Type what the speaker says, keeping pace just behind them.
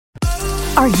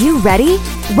Are you ready?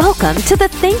 Welcome to the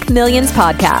Think Millions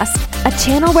podcast, a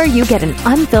channel where you get an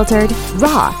unfiltered,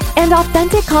 raw, and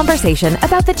authentic conversation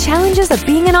about the challenges of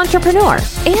being an entrepreneur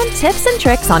and tips and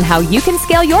tricks on how you can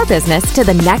scale your business to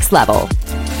the next level.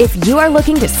 If you are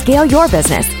looking to scale your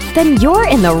business, then you're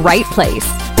in the right place.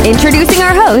 Introducing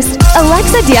our host,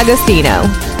 Alexa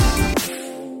D'Agostino.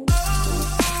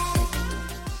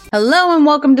 Hello and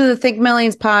welcome to the Think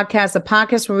Millions podcast, a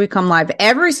podcast where we come live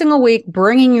every single week,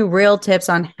 bringing you real tips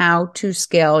on how to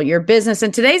scale your business.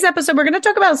 In today's episode, we're going to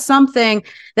talk about something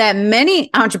that many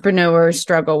entrepreneurs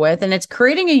struggle with, and it's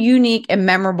creating a unique and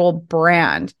memorable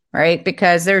brand, right?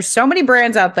 Because there's so many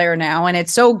brands out there now, and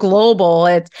it's so global.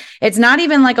 It's not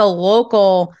even like a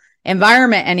local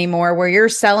environment anymore where you're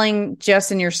selling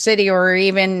just in your city or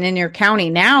even in your county.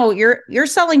 Now you're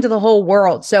selling to the whole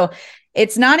world. So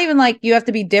it's not even like you have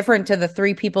to be different to the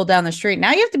three people down the street.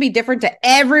 Now you have to be different to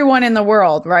everyone in the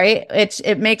world, right?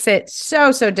 It makes it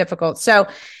so difficult. So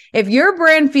if your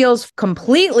brand feels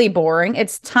completely boring,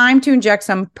 it's time to inject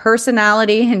some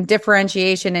personality and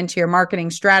differentiation into your marketing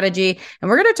strategy.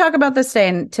 And we're going to talk about this today.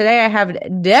 And today I have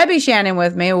Debbie Shannon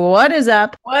with me. What is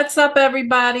up? What's up,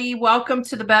 everybody? Welcome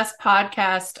to the best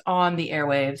podcast on the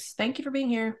airwaves. Thank you for being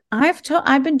here. I've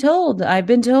been told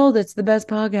it's the best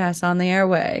podcast on the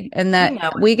airway, and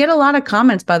that we get a lot of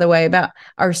comments, by the way, about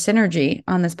our synergy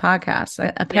on this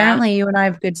podcast. Apparently, You and I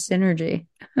have good synergy.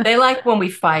 They like when we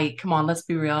fight. Come on, let's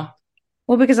be real.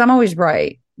 Well, because I'm always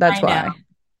right. That's why.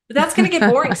 But that's going to get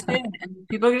boring soon, and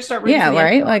people are going to start reading. Yeah,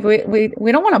 right. Like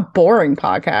we don't want a boring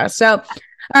podcast. So,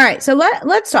 all right. So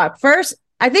let's talk first.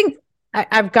 I think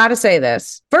I've got to say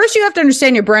this first. You have to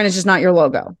understand your brand is just not your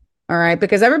logo. All right.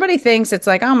 Because everybody thinks it's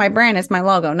like, oh, my brand is my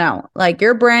logo. No, like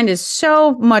your brand is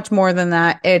so much more than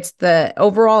that. It's the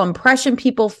overall impression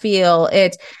people feel.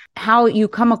 It's how you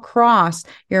come across,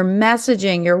 your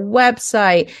messaging, your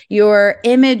website, your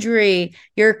imagery,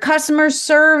 your customer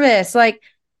service, like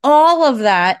all of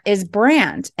that is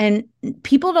brand. And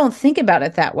people don't think about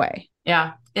it that way.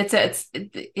 Yeah.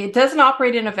 It doesn't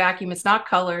operate in a vacuum. It's not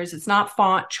colors. It's not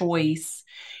font choice.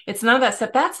 It's none of that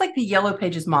stuff. That's like the Yellow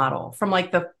Pages model from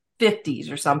like the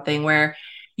 50s or something, where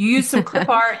you use some clip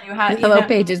art. You had Yellow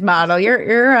Pages model.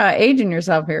 You're aging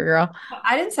yourself here, girl.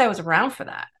 I didn't say I was around for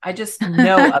that. I just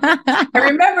know of it. I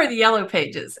remember the Yellow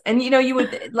Pages, and you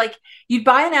would you'd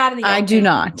buy an ad in the Yellow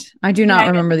Pages. I do not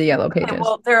remember the Yellow Pages.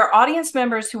 Well, there are audience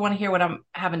members who want to hear what I'm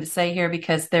having to say here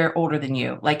because they're older than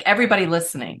you. Like everybody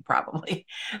listening, probably.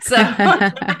 So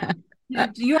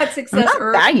you had success. I'm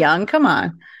not that young. Come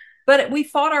on. But we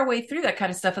fought our way through that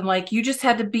kind of stuff. And like, you just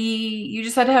had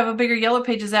to have a bigger Yellow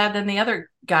Pages ad than the other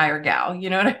guy or gal. You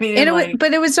know what I mean?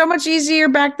 But it was so much easier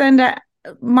back then to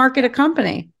market a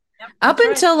company. Yep, up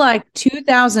until like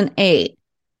 2008,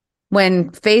 when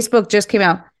Facebook just came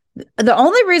out. The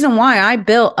only reason why I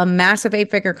built a massive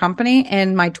 8-figure company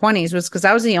in my 20s was because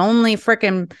I was the only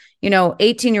freaking,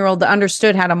 18-year-old that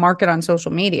understood how to market on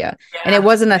social media. Yeah, and it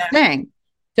wasn't a thing.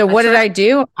 So what did I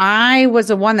do? I was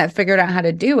the one that figured out how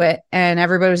to do it. And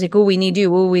everybody was like, oh, we need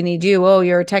you. Oh, we need you. Oh,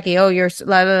 you're a techie. Oh, you're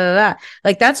blah, blah, blah, blah.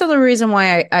 Like, that's the reason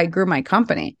why I grew my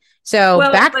company. So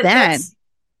back then,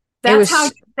 that's how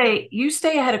you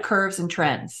stay ahead of curves and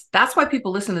trends. That's why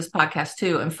people listen to this podcast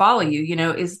too and follow you,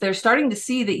 is they're starting to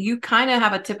see that you kind of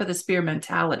have a tip of the spear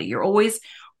mentality. You're always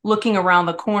looking around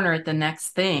the corner at the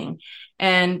next thing.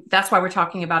 And that's why we're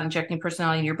talking about injecting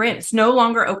personality in your brand. It's no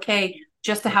longer okay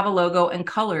just to have a logo and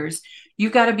colors.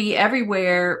 You've got to be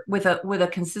everywhere with a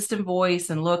consistent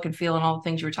voice and look and feel and all the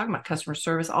things you were talking about, customer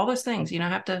service, all those things,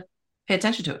 have to pay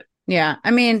attention to it. Yeah. I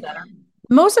mean,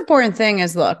 most important thing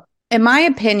is, look, in my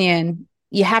opinion,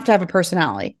 you have to have a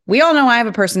personality. We all know I have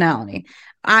a personality.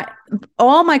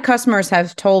 All my customers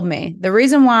have told me the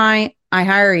reason why I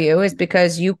hire you is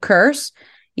because you curse,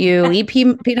 you eat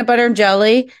peanut butter and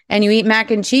jelly, and you eat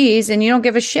mac and cheese, and you don't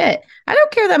give a shit. I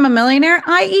don't care that I'm a millionaire.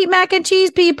 I eat mac and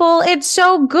cheese, people. It's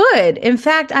so good. In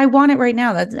fact, I want it right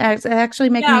now. That's actually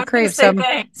making me crave some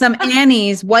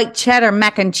Annie's white cheddar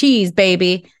mac and cheese,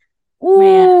 baby.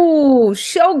 Ooh, man.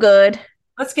 So good.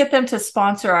 Let's get them to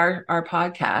sponsor our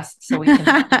podcast so we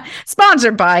can.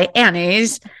 Sponsored by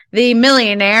Annie's, the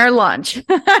millionaire lunch.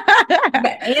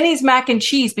 Annie's mac and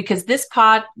cheese, because this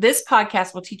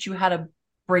podcast will teach you how to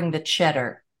bring the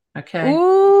cheddar. Okay.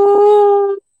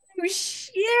 Ooh,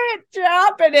 shit.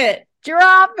 Dropping it.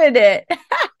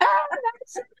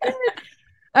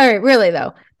 All right. Really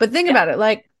though. But think about it.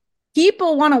 Like,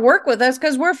 people want to work with us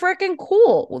because we're freaking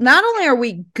cool. Not only are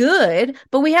we good,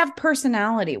 but we have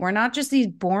personality. We're not just these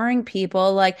boring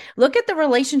people. Like, look at the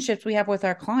relationships we have with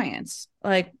our clients.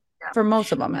 Like, for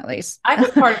most of them, at least. I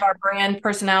think part of our brand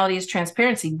personality is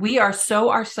transparency. We are so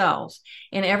ourselves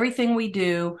in everything we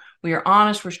do. We are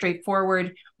honest. We're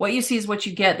straightforward. What you see is what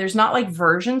you get. There's not like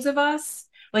versions of us.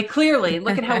 Like clearly,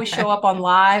 look at how we show up on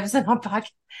lives and on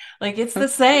podcasts. Like it's the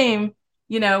same.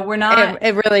 We're not.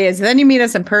 It really is. Then you meet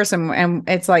us in person and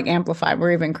it's like amplified.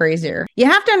 We're even crazier. You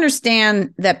have to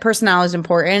understand that personality is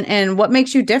important and what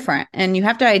makes you different. And you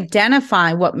have to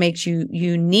identify what makes you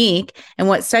unique and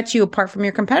what sets you apart from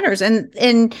your competitors.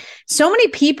 And so many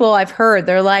people I've heard,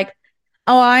 they're like,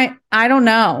 oh, I don't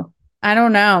know. I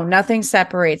don't know. Nothing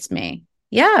separates me.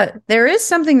 Yeah, there is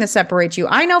something that separates you.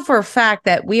 I know for a fact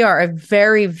that we are a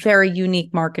very, very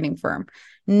unique marketing firm.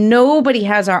 Nobody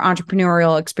has our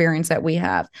entrepreneurial experience that we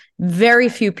have. Very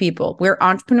few people. We're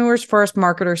entrepreneurs first,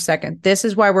 marketers second. This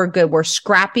is why we're good. We're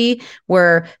scrappy.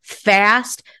 We're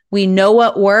fast. We know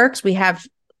what works. We have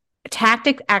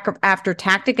tactic after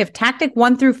tactic. If tactic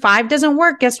 1 through 5 doesn't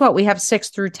work, guess what? We have 6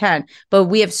 through 10. But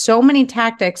we have so many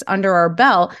tactics under our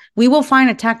belt. We will find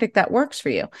a tactic that works for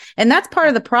you. And that's part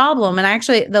of the problem. And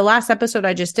actually, the last episode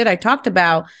I just did, I talked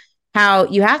about how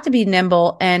you have to be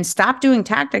nimble and stop doing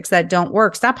tactics that don't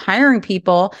work. Stop hiring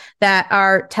people that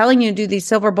are telling you to do these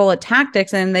silver bullet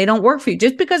tactics and they don't work for you.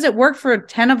 Just because it worked for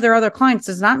 10 of their other clients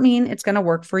does not mean it's going to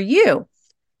work for you.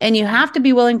 And you have to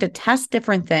be willing to test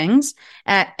different things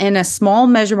in a small,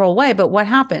 measurable way. But what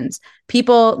happens?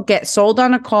 People get sold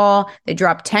on a call. They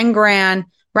drop 10 grand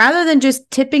rather than just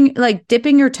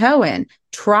dipping your toe in.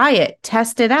 Try it,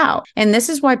 test it out. And this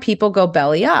is why people go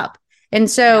belly up. And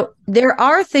so there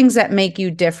are things that make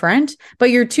you different, but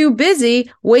you're too busy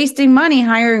wasting money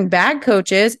hiring bad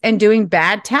coaches and doing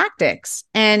bad tactics.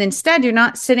 And instead, you're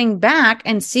not sitting back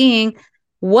and seeing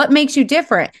what makes you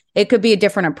different. It could be a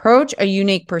different approach, a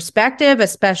unique perspective, a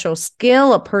special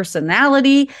skill, a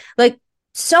personality, like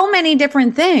so many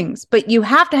different things, but you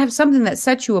have to have something that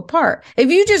sets you apart. If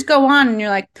you just go on and you're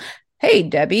like, hey,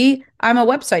 Debbie, I'm a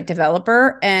website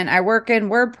developer and I work in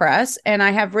WordPress and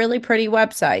I have really pretty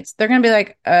websites. They're going to be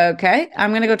like, okay, I'm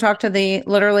going to go talk to the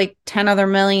literally 10 other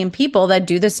million people that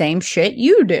do the same shit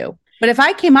you do. But if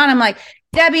I came on, I'm like,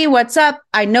 Debbie, what's up?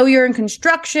 I know you're in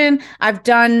construction.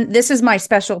 This is my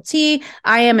specialty.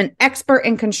 I am an expert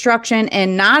in construction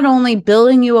and not only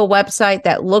building you a website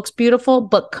that looks beautiful,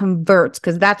 but converts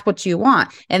because that's what you want.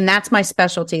 And that's my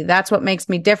specialty. That's what makes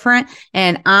me different.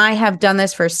 And I have done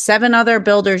this for 7 other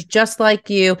builders just like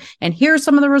you. And here's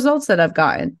some of the results that I've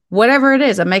gotten. Whatever it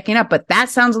is, I'm making up, but that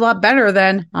sounds a lot better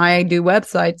than I do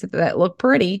websites that look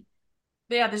pretty.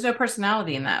 Yeah, there's no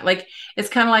personality in that. Like, it's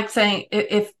kind of like saying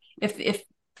if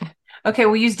okay,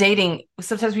 we use dating.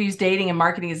 Sometimes we use dating and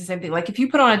marketing is the same thing. Like if you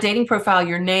put on a dating profile,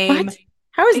 your name. What?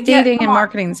 How is dating and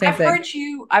marketing the same thing?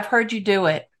 I've heard you do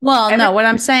it. Well, no, what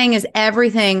I'm saying is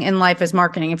everything in life is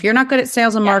marketing. If you're not good at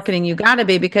sales and marketing, you got to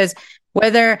be, because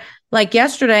whether like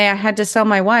yesterday, I had to sell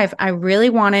my wife. I really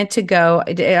wanted to go.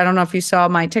 I don't know if you saw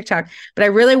my TikTok, but I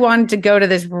really wanted to go to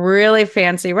this really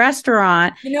fancy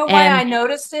restaurant. You know why I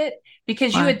noticed it?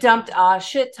 Because you had dumped a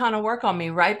shit ton of work on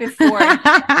me right before.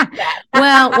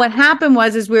 Well, what happened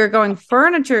was we were going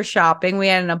furniture shopping. We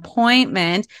had an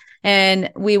appointment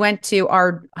and we went to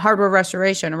our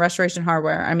restoration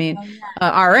hardware.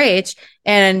 RH.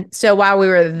 And so while we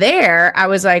were there, I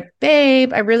was like,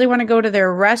 babe, I really want to go to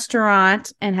their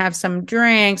restaurant and have some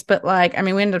drinks. But we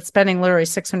ended up spending literally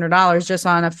 $600 just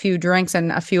on a few drinks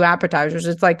and a few appetizers.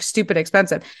 It's like stupid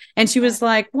expensive. And she was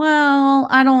like, well,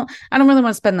 I don't really want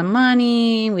to spend the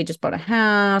money. We just bought a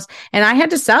house and I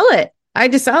had to sell it.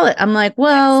 I'm like,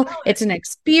 well, it's an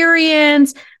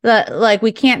experience that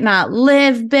we can't not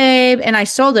live, babe. And I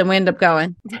sold it. And we ended up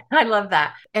going. I love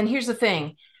that. And here's the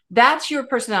thing. That's your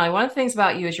personality. One of the things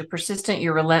about you is you're persistent,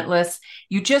 you're relentless.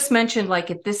 You just mentioned,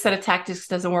 if this set of tactics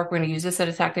doesn't work, we're going to use this set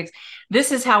of tactics.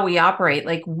 This is how we operate.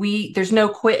 There's no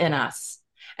quit in us.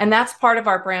 And that's part of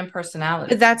our brand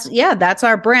personality. That's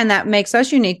our brand that makes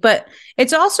us unique, but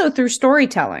it's also through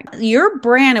storytelling. Your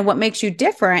brand and what makes you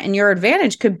different and your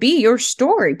advantage could be your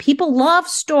story. People love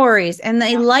stories and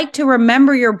they like to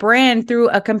remember your brand through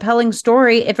a compelling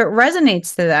story if it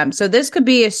resonates to them. So this could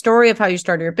be a story of how you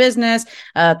started your business,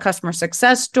 a customer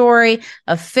success story,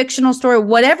 a fictional story,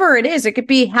 whatever it is. It could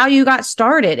be how you got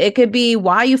started. It could be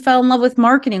why you fell in love with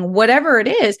marketing, whatever it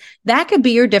is, that could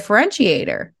be your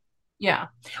differentiator. Yeah.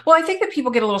 Well, I think that people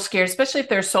get a little scared, especially if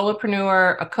they're a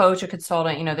solopreneur, a coach, a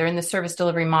consultant, they're in the service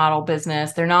delivery model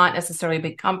business. They're not necessarily a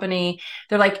big company.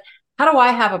 They're like, how do I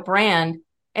have a brand?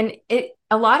 And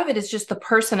a lot of it is just the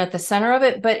person at the center of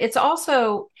it, but it's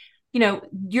also,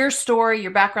 your story,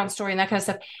 your background story and that kind of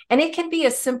stuff. And it can be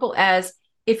as simple as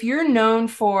if you're known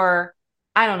for,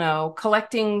 I don't know,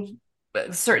 collecting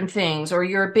certain things, or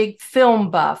you're a big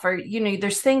film buff, or,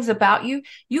 there's things about you,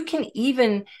 you can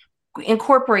even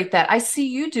incorporate that. I see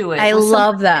you do it. I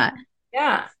love that.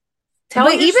 Yeah.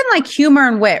 But even like humor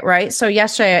and wit, right? So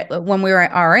yesterday when we were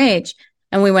at RH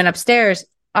and we went upstairs,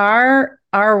 our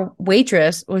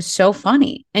waitress was so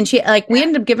funny. And she we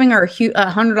ended up giving her a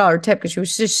 $100 tip because she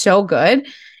was just so good.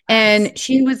 And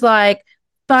she was like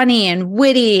funny and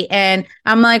witty. And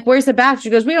I'm like, where's the bath? She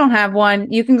goes, we don't have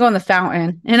one. You can go in the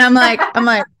fountain. And I'm like,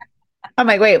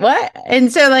 wait, what?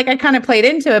 And so I kind of played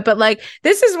into it, but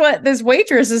this is what this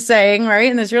waitress is saying, right?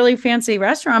 In this really fancy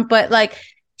restaurant, but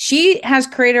she has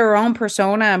created her own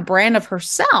persona and brand of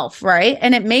herself, right?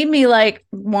 And it made me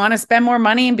want to spend more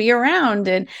money and be around.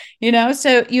 And,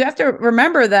 so you have to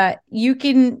remember that you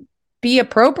can be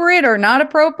appropriate or not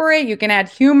appropriate. You can add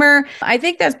humor. I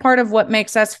think that's part of what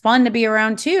makes us fun to be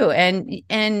around too.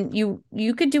 And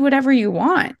you could do whatever you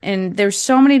want. And there's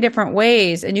so many different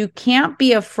ways, and you can't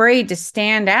be afraid to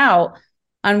stand out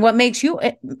on what makes you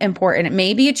important.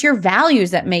 Maybe it's your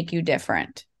values that make you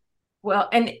different. Well,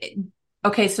 and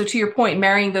okay, so to your point,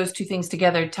 marrying those two things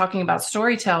together, talking about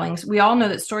storytelling, we all know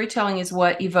that storytelling is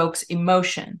what evokes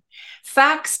emotion.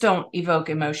 Facts don't evoke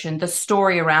emotion. The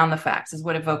story around the facts is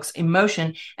what evokes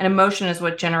emotion. And emotion is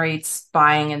what generates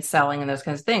buying and selling and those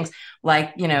kinds of things.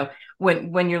 When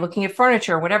you're looking at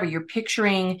furniture or whatever, you're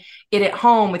picturing it at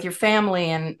home with your family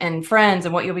and friends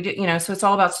and what you'll be doing, so it's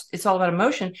all about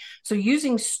emotion. So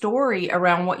using story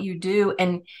around what you do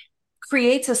and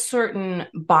creates a certain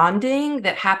bonding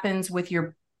that happens with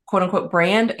your quote unquote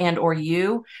brand and or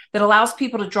you, that allows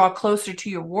people to draw closer to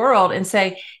your world and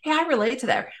say, hey, I relate to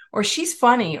that, or she's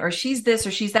funny, or she's this,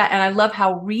 or she's that. And I love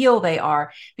how real they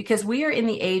are, because we are in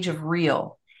the age of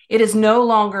real. It is no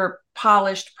longer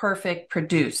polished, perfect,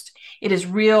 produced. It is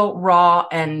real, raw,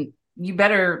 and you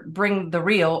better bring the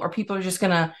real, or people are just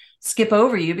going to skip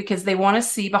over you because they want to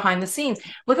see behind the scenes.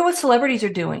 Look at what celebrities are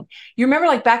doing. You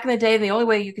remember back in the day, the only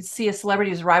way you could see a celebrity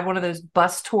was ride one of those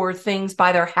bus tour things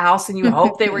by their house, and you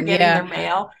hope they were getting their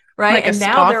mail, right? And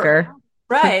now stalker.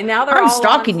 Now they're I'm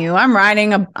stalking you. I'm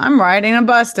riding a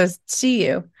bus to see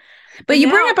you. But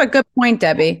you bring up a good point,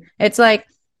 Debbie. It's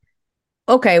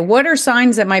okay, what are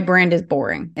signs that my brand is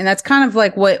boring? And that's kind of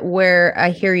where I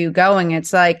hear you going.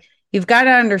 It's you've got to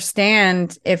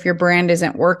understand if your brand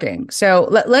isn't working. So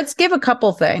let's give a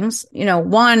couple things.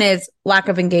 One is lack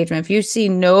of engagement. If you see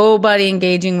nobody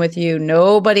engaging with you,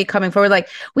 nobody coming forward,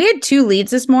 we had 2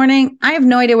 leads this morning. I have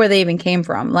no idea where they even came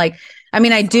from.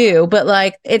 I do,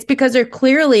 but it's because they're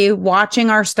clearly watching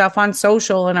our stuff on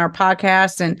social and our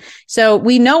podcast. And so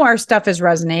we know our stuff is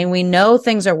resonating. We know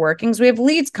things are working. So we have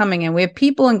leads coming in. We have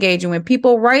people engaging. We have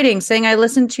people writing, saying, I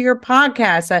listened to your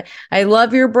podcast. I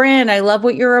love your brand. I love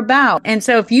what you're about. And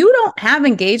so if you don't have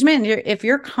engagement, if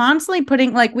you're constantly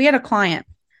putting, we had a client,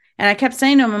 and I kept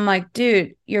saying to him, I'm like,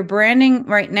 dude, your branding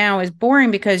right now is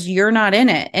boring because you're not in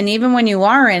it. And even when you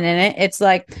are in it, it's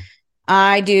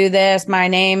I do this, my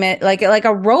name, it like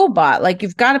a robot.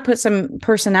 You've got to put some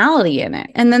personality in it.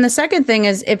 And then the second thing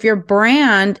is, if your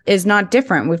brand is not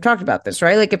different, we've talked about this,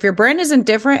 right? If your brand isn't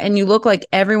different and you look like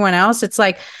everyone else, it's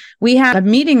we had a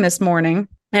meeting this morning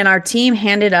and our team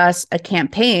handed us a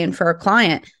campaign for a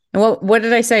client. And what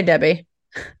did I say, Debbie?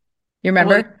 You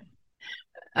remember?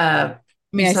 I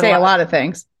say a lot of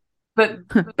things.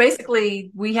 But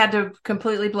basically, we had to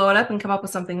completely blow it up and come up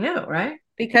with something new, right?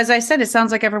 Because I said it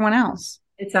sounds like everyone else.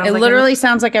 It literally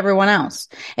sounds like everyone else.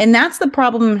 And that's the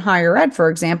problem in higher ed,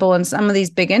 for example, in some of these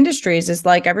big industries, is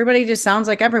everybody just sounds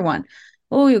like everyone.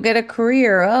 Oh, you get a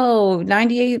career. Oh,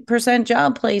 98%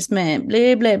 job placement,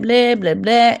 blah, blah, blah, blah,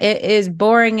 blah. It is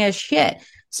boring as shit.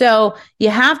 So you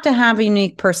have to have a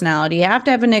unique personality. You have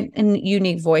to have a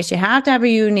unique voice. You have to have a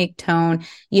unique tone.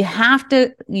 You have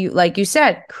to, like you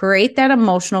said, create that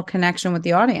emotional connection with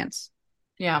the audience.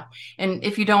 Yeah. And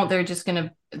if you don't, they're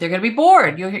going to be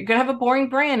bored. You're going to have a boring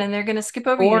brand and they're going to skip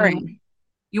over you.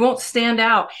 You won't stand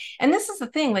out. And this is the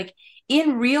thing,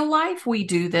 in real life, we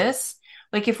do this.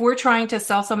 If we're trying to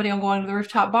sell somebody on going to the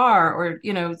rooftop bar, or,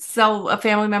 sell a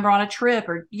family member on a trip,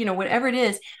 or, whatever it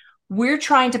is, we're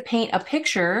trying to paint a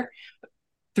picture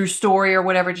through story or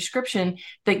whatever description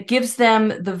that gives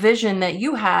them the vision that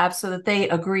you have so that they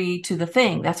agree to the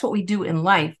thing. That's what we do in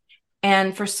life.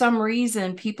 And for some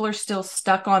reason, people are still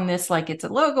stuck on this, it's a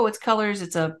logo, it's colors,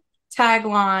 it's a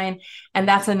tagline, and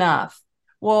that's enough.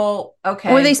 Well,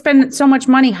 okay. Or they spend so much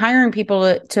money hiring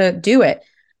people to do it.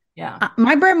 Yeah.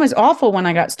 My brand was awful when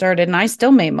I got started, and I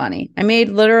still made money. I made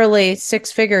literally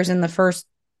 6 figures in the first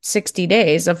 60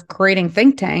 days of creating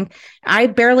Think Tank. I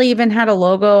barely even had a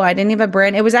logo. I didn't even have a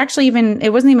brand. It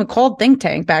wasn't even called Think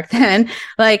Tank back then.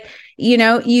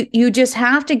 you just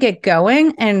have to get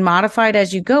going and modify it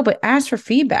as you go, but ask for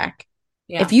feedback.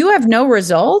 Yeah. If you have no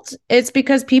results, it's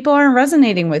because people aren't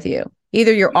resonating with you.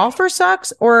 Either your offer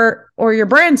sucks or your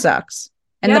brand sucks.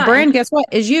 And the brand, guess what,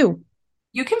 is you.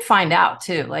 You can find out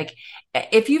too. Like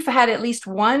if you've had at least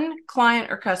one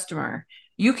client or customer,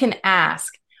 you can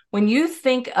ask, when you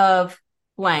think of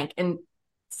blank and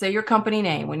say your company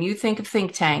name, when you think of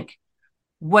think tank,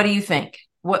 what do you think?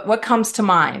 What comes to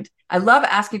mind? I love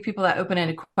asking people that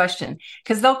open-ended question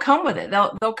because they'll come with it.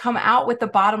 They'll come out with the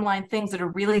bottom line things that are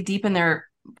really deep in their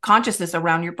consciousness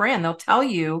around your brand. They'll tell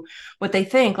you what they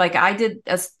think. Like I did,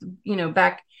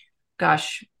 back, a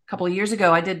couple of years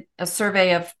ago, I did a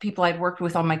survey of people I'd worked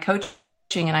with on my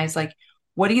coaching, and I was like,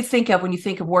 "What do you think of when you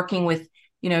think of working with,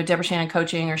 Deborah Shannon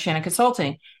Coaching or Shannon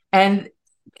Consulting?" And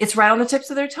it's right on the tips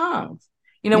of their tongues.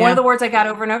 One of the words I got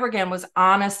over and over again was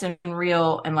honest and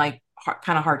real and like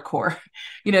kind of hardcore,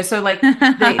 so like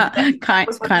kind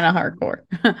of hardcore.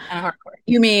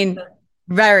 You mean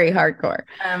very hardcore?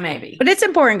 Maybe. But it's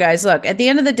important, guys. Look, at the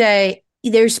end of the day,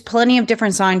 there's plenty of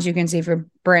different signs you can see if your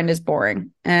brand is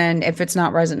boring and if it's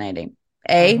not resonating.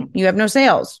 You have no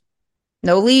sales,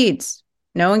 no leads,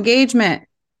 no engagement.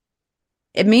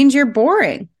 It means you're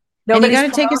boring. And you got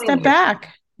to take a step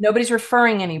back. Nobody's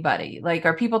referring anybody. Like,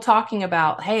 are people talking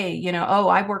about, hey,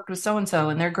 I worked with so-and-so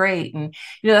and they're great. And,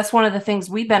 that's one of the things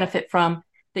we benefit from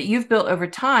that you've built over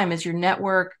time is your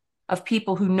network of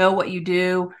people who know what you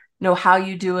do, know how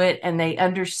you do it, and they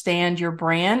understand your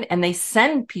brand and they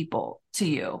send people to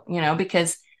you,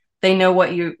 because they know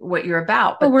what you're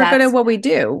about. But we're good at what we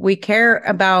do. We care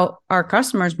about our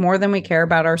customers more than we care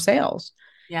about our sales.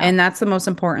 Yeah. And that's the most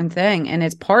important thing. And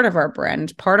it's part of our brand.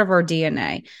 It's part of our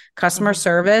DNA. Customer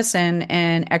service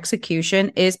and execution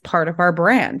is part of our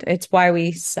brand. It's why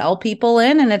we sell people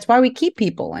in and it's why we keep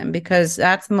people in, because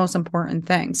that's the most important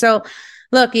thing. So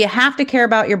look, you have to care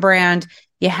about your brand.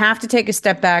 You have to take a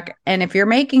step back. And if you're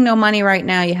making no money right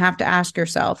now, you have to ask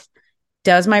yourself,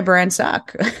 does my brand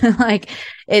suck?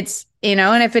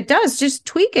 And if it does, just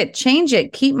tweak it, change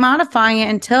it, keep modifying it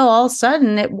until all of a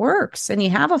sudden it works and you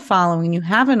have a following, you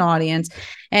have an audience,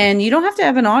 and you don't have to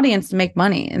have an audience to make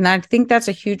money. And I think that's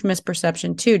a huge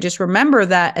misperception too. Just remember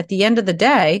that at the end of the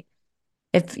day,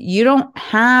 if you don't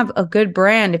have a good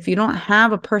brand, if you don't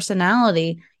have a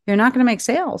personality, you're not going to make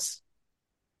sales.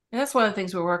 And that's one of the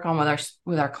things we work on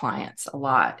with our clients a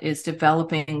lot is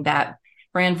developing that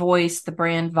brand voice, the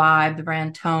brand vibe, the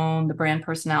brand tone, the brand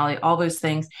personality, all those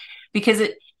things, because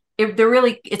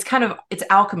it's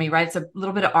alchemy, right? It's a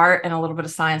little bit of art and a little bit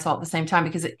of science all at the same time,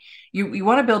 because you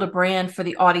want to build a brand for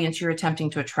the audience you're attempting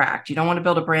to attract. You don't want to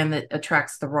build a brand that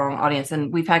attracts the wrong audience.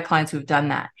 And we've had clients who've done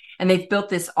that, and they've built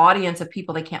this audience of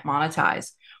people they can't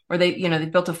monetize, or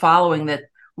they've built a following that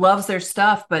loves their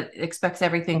stuff, but expects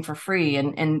everything for free.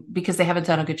 And because they haven't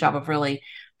done a good job of really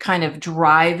kind of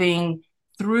driving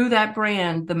through that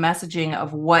brand, the messaging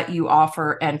of what you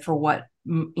offer and for what,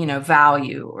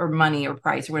 value or money or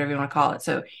price or whatever you want to call it.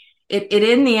 So it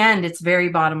in the end, it's very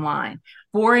bottom line.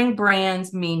 Boring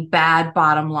brands mean bad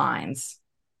bottom lines.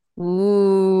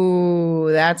 Ooh,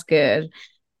 that's good.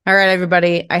 All right,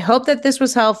 everybody. I hope that this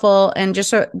was helpful. And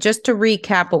just to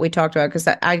recap what we talked about, because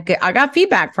I got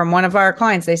feedback from one of our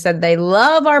clients. They said they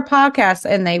love our podcast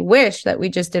and they wish that we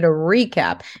just did a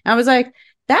recap. And I was like,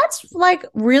 that's like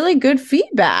really good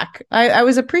feedback. I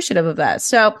was appreciative of that.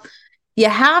 So you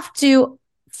have to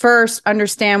first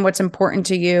understand what's important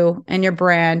to you and your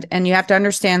brand. And you have to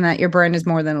understand that your brand is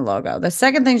more than a logo. The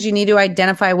second thing is you need to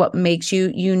identify what makes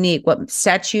you unique, what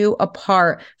sets you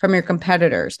apart from your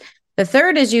competitors. The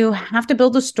third is you have to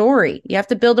build a story. You have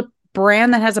to build a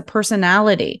brand that has a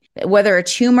personality, whether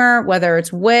it's humor, whether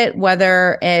it's wit,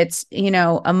 whether it's,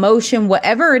 emotion,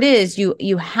 whatever it is,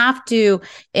 you have to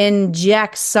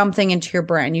inject something into your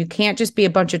brand. You can't just be a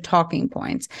bunch of talking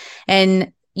points,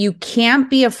 and you can't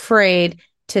be afraid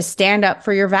to stand up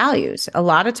for your values. A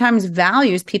lot of times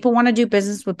people want to do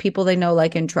business with people they know,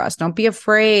 like, and trust. Don't be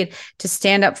afraid to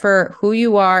stand up for who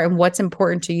you are and what's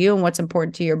important to you and what's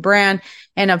important to your brand.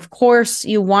 And of course,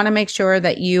 you want to make sure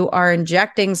that you are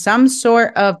injecting some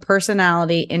sort of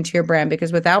personality into your brand,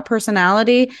 because without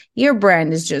personality, your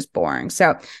brand is just boring.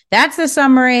 So that's the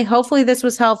summary. Hopefully this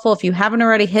was helpful. If you haven't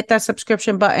already, hit that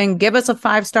subscription button, give us a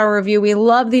 5-star review. We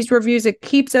love these reviews. It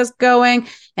keeps us going.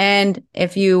 And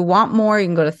if you want more, you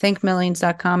can go to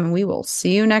thinkmillions.com, and we will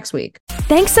see you next week.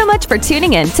 Thanks so much for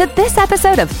tuning in to this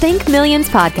episode of Think Millions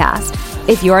Podcast.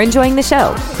 If you're enjoying the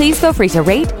show, please feel free to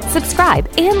rate, subscribe,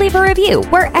 and leave a review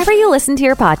wherever you listen to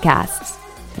your podcasts.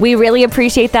 We really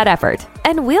appreciate that effort,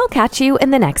 and we'll catch you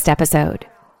in the next episode.